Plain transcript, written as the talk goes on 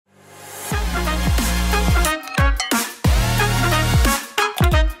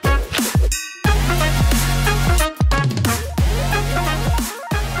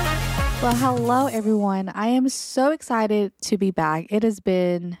Well, hello everyone. I am so excited to be back. It has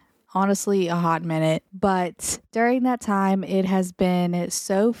been honestly a hot minute, but during that time, it has been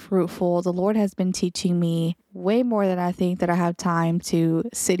so fruitful. The Lord has been teaching me way more than I think that I have time to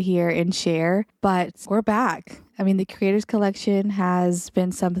sit here and share. But we're back. I mean, the Creators Collection has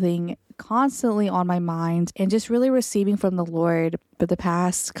been something constantly on my mind and just really receiving from the Lord. But the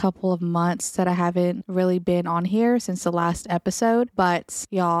past couple of months that I haven't really been on here since the last episode. But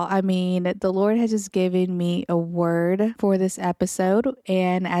y'all, I mean, the Lord has just given me a word for this episode.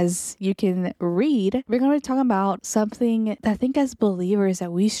 And as you can read, we're going to be talking about something that I think as believers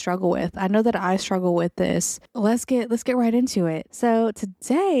that we struggle with. I know that I struggle with this. Let's get right into it. So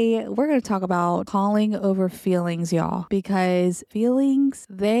today we're going to talk about calling over feelings, y'all, because feelings,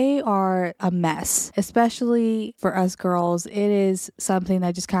 they are a mess, especially for us girls. It is something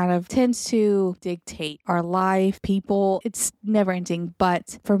that just kind of tends to dictate our life, people. It's never ending.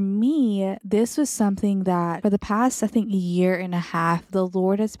 But for me, this was something that for the past, I think, year and a half, the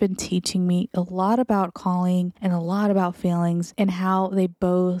Lord has been teaching me a lot about calling and a lot about feelings and how they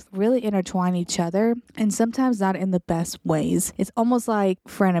both really intertwine each other and sometimes not in the best ways. It's almost like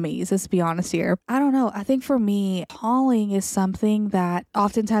frenemies, let's be honest here. I don't know. I think for me, calling is something that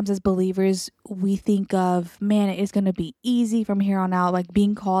oftentimes as believers, we think of, man, it is going to be easy from here on out, like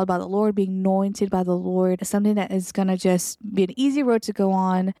being called by the Lord, being anointed by the Lord, something that is going to just be an easy road to go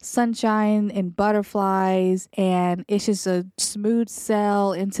on, sunshine and butterflies, and it's just a smooth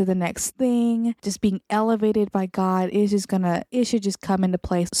sail into the next thing, just being elevated by God. It should just come into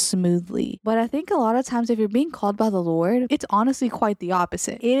place smoothly. But I think a lot of times if you're being called by the Lord, it's honestly quite the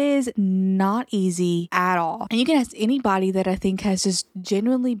opposite. It is not easy at all. And you can ask anybody that I think has just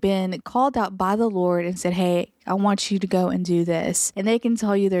genuinely been called out by the Lord and said, hey, I want you to go and do this. And they can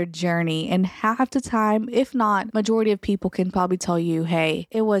tell you their journey. And half the time, if not, majority of people can probably tell you, hey,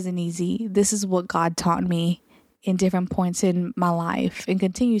 it wasn't easy. This is what God taught me in different points in my life and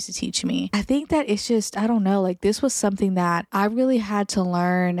continues to teach me. I think that it's just, I don't know, like this was something that I really had to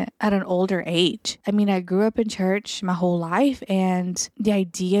learn at an older age. I mean, I grew up in church my whole life, and the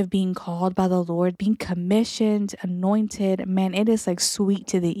idea of being called by the Lord, being commissioned, anointed, man, it is like sweet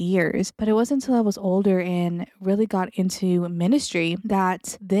to the ears. But it wasn't until I was older and really got into ministry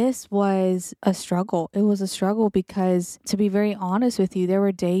that this was a struggle. It was a struggle because, to be very honest with you, there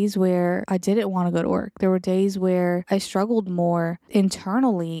were days where I didn't want to go to work. There were days where I struggled more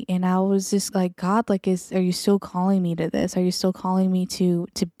internally, and I was just like, God, like, are you still calling me to this? Are you still calling me to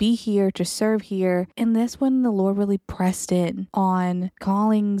be here, to serve here? And that's when the Lord really pressed in on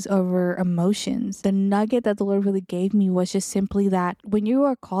callings over emotions. The nugget that the Lord really gave me was just simply that when you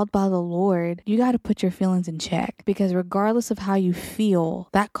are called by the Lord, you got to put your feelings in check, because regardless of how you feel,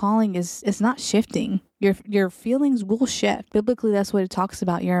 that calling is not shifting. Your feelings will shift. Biblically, that's what it talks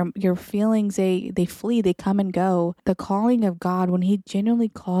about. Your feelings, they flee, they come and go. The calling of God, when He genuinely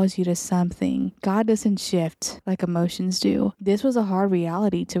calls you to something, God doesn't shift like emotions do. This was a hard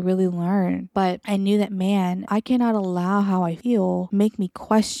reality to really learn. But I knew that, man, I cannot allow how I feel make me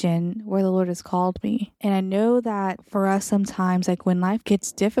question where the Lord has called me. And I know that for us sometimes, like when life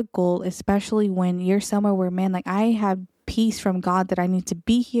gets difficult, especially when you're somewhere where, man, like I have peace from God that I need to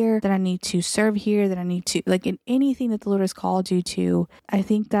be here, that I need to serve here, that I need to, like in anything that the Lord has called you to, I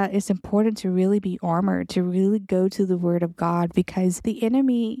think that it's important to really be armored, to really go to the Word of God, because the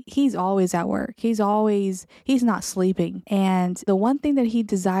enemy, he's always at work. He's not sleeping. And the one thing that he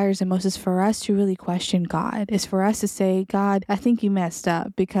desires the most is for us to really question God, is for us to say, God, I think you messed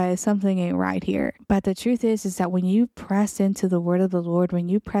up because something ain't right here. But the truth is that when you press into the Word of the Lord, when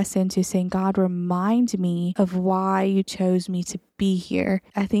you press into saying, God, remind me of why you chose me to be here,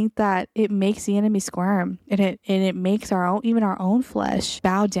 I think that it makes the enemy squirm, and it makes our own flesh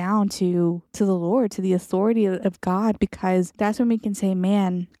bow down to the Lord, to the authority of God, because that's when we can say,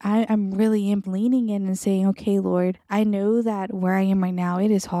 man, I'm really leaning in and saying, okay, Lord, I know that where I am right now, it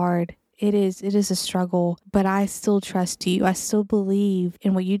is hard. It is a struggle, but I still trust you. I still believe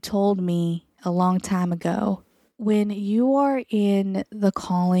in what you told me a long time ago. When you are in the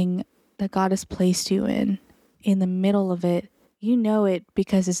calling that God has placed you in the middle of it, you know it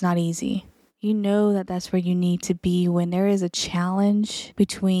because it's not easy. You know that that's where you need to be when there is a challenge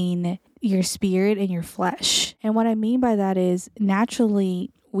between your spirit and your flesh. And what I mean by that is,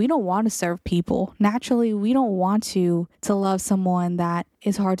 naturally, we don't want to serve people. Naturally, we don't want to love someone that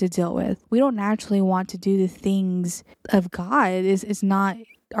is hard to deal with. We don't naturally want to do the things of God. It's not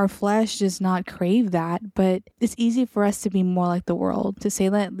our flesh does not crave that, but it's easy for us to be more like the world, to say,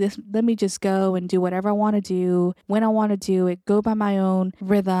 let me just go and do whatever I want to do, when I want to do it, go by my own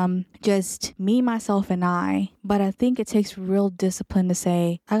rhythm, just me, myself, and I. But I think it takes real discipline to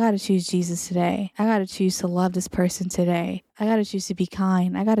say, I got to choose Jesus today. I got to choose to love this person today. I got to choose to be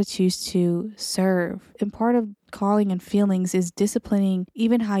kind. I got to choose to serve. And part of calling and feelings is disciplining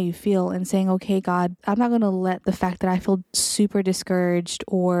even how you feel and saying, okay, God, I'm not going to let the fact that I feel super discouraged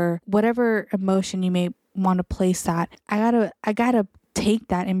or whatever emotion you may want to place that. I gotta take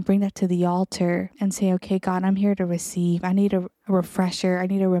that and bring that to the altar and say, okay, God, I'm here to receive. I need a refresher. I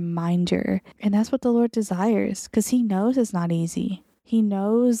need a reminder. And that's what the Lord desires, because he knows it's not easy. He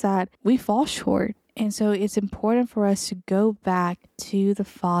knows that we fall short. And so it's important for us to go back to the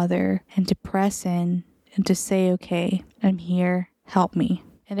Father and to press in and to say, okay, I'm here, help me.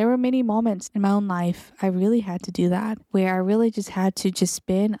 And there were many moments in my own life I really had to do that, where I really just had to just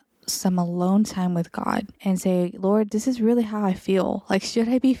spend some alone time with God and say, Lord, this is really how I feel. Like, should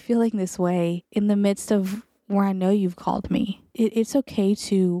I be feeling this way in the midst of where I know you've called me? It's okay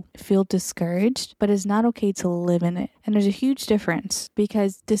to feel discouraged, but it's not okay to live in it. And there's a huge difference,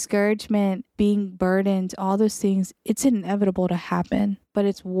 because discouragement, being burdened, all those things, it's inevitable to happen, but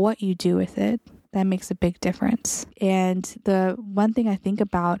it's what you do with it that makes a big difference. And the one thing I think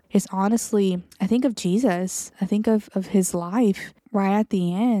about is, honestly, I think of Jesus. I think of his life right at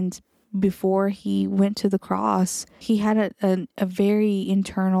the end. Before he went to the cross, he had a very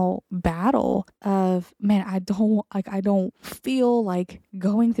internal battle of, man, I don't feel like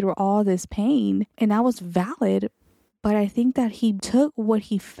going through all this pain. And that was valid. But I think that he took what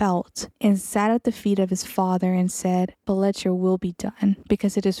he felt and sat at the feet of his Father and said, but let your will be done,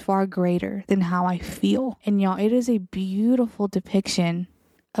 because it is far greater than how I feel. And y'all, it is a beautiful depiction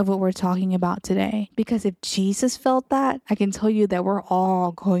of what we're talking about today. Because if Jesus felt that, I can tell you that we're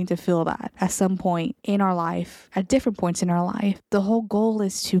all going to feel that at some point in our life, at different points in our life. The whole goal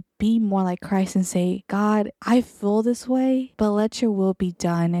is to be more like Christ and say, God, I feel this way, but let your will be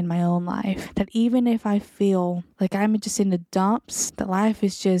done in my own life. That even if I feel like I'm just in the dumps, that life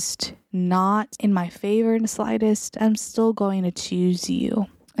is just not in my favor in the slightest, I'm still going to choose you.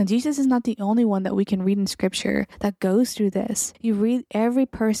 And Jesus is not the only one that we can read in scripture that goes through this. You read every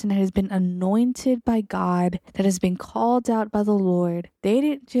person that has been anointed by God, that has been called out by the Lord. They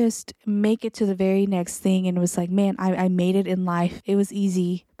didn't just make it to the very next thing and was like, man, I made it in life. It was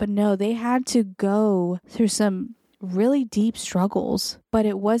easy. But no, they had to go through some really deep struggles. But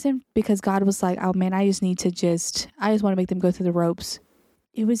it wasn't because God was like, oh man, I just want to make them go through the ropes.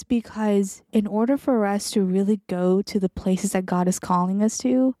 It was because in order for us to really go to the places that God is calling us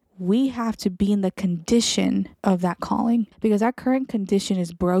to, we have to be in the condition of that calling, because our current condition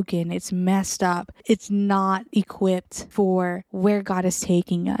is broken. It's messed up. It's not equipped for where God is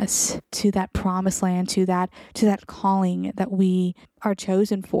taking us, to that promised land, to that calling that we are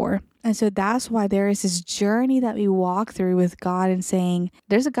chosen for. And so that's why there is this journey that we walk through with God and saying,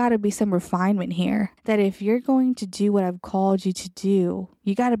 there's got to be some refinement here. That if you're going to do what I've called you to do,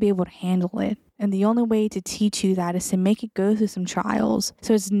 you got to be able to handle it. And the only way to teach you that is to make it go through some trials.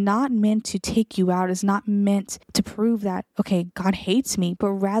 So it's not meant to take you out. It's not meant to prove that, okay, God hates me, but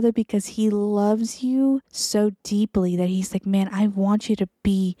rather because he loves you so deeply that he's like, man, I want you to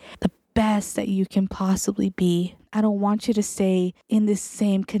be the best that you can possibly be. I don't want you to stay in the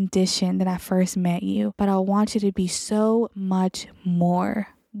same condition that I first met you, but I want you to be so much more.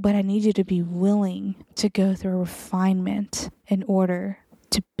 But I need you to be willing to go through a refinement in order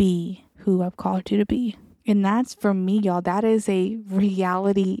to be who I've called you to be. And that's, for me, y'all, that is a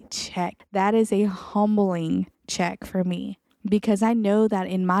reality check. That is a humbling check for me, because I know that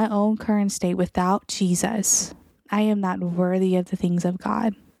in my own current state without Jesus, I am not worthy of the things of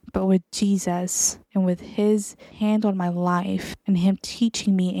God. But with Jesus and with his hand on my life and him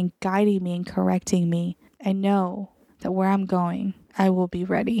teaching me and guiding me and correcting me, I know that where I'm going, I will be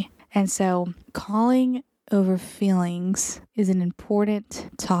ready. And so calling over feelings is an important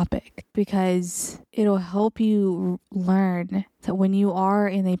topic, because it'll help you learn that when you are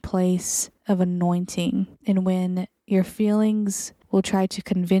in a place of anointing and when your feelings will try to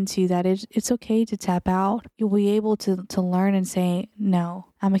convince you that it's okay to tap out, you'll be able to learn and say, no,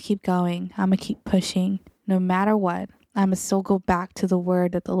 I'm going to keep going. I'm going to keep pushing. No matter what, I'm going to still go back to the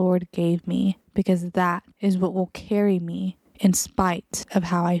word that the Lord gave me, because that is what will carry me in spite of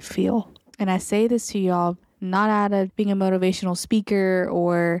how I feel. And I say this to y'all not out of being a motivational speaker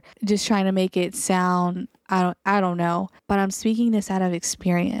or just trying to make it sound, I don't know, but I'm speaking this out of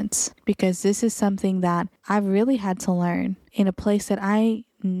experience, because this is something that I've really had to learn in a place that I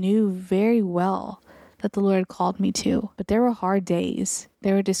knew very well that the Lord called me to. But there were hard days.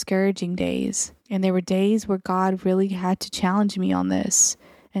 There were discouraging days. And there were days where God really had to challenge me on this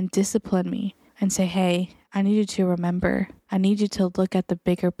and discipline me and say, hey, I need you to remember. I need you to look at the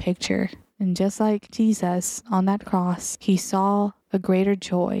bigger picture. And just like Jesus on that cross, he saw a greater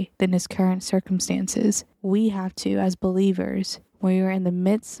joy than his current circumstances. We have to, as believers, when you're in the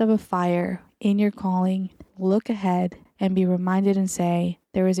midst of a fire in your calling, look ahead and be reminded and say,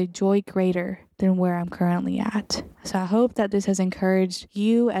 there is a joy greater than where I'm currently at. So I hope that this has encouraged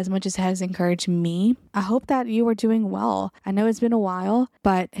you as much as it has encouraged me. I hope that you are doing well. I know it's been a while,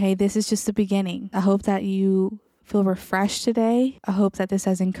 but hey, this is just the beginning. I hope that you feel refreshed today. I hope that this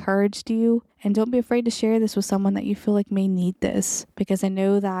has encouraged you. And don't be afraid to share this with someone that you feel like may need this, because I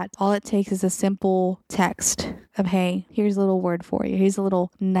know that all it takes is a simple text of, hey, here's a little word for you. Here's a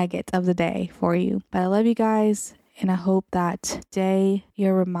little nugget of the day for you. But I love you guys. And I hope that today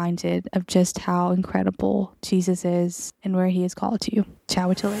you're reminded of just how incredible Jesus is and where he has called you.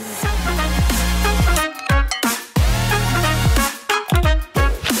 Ciao, till later.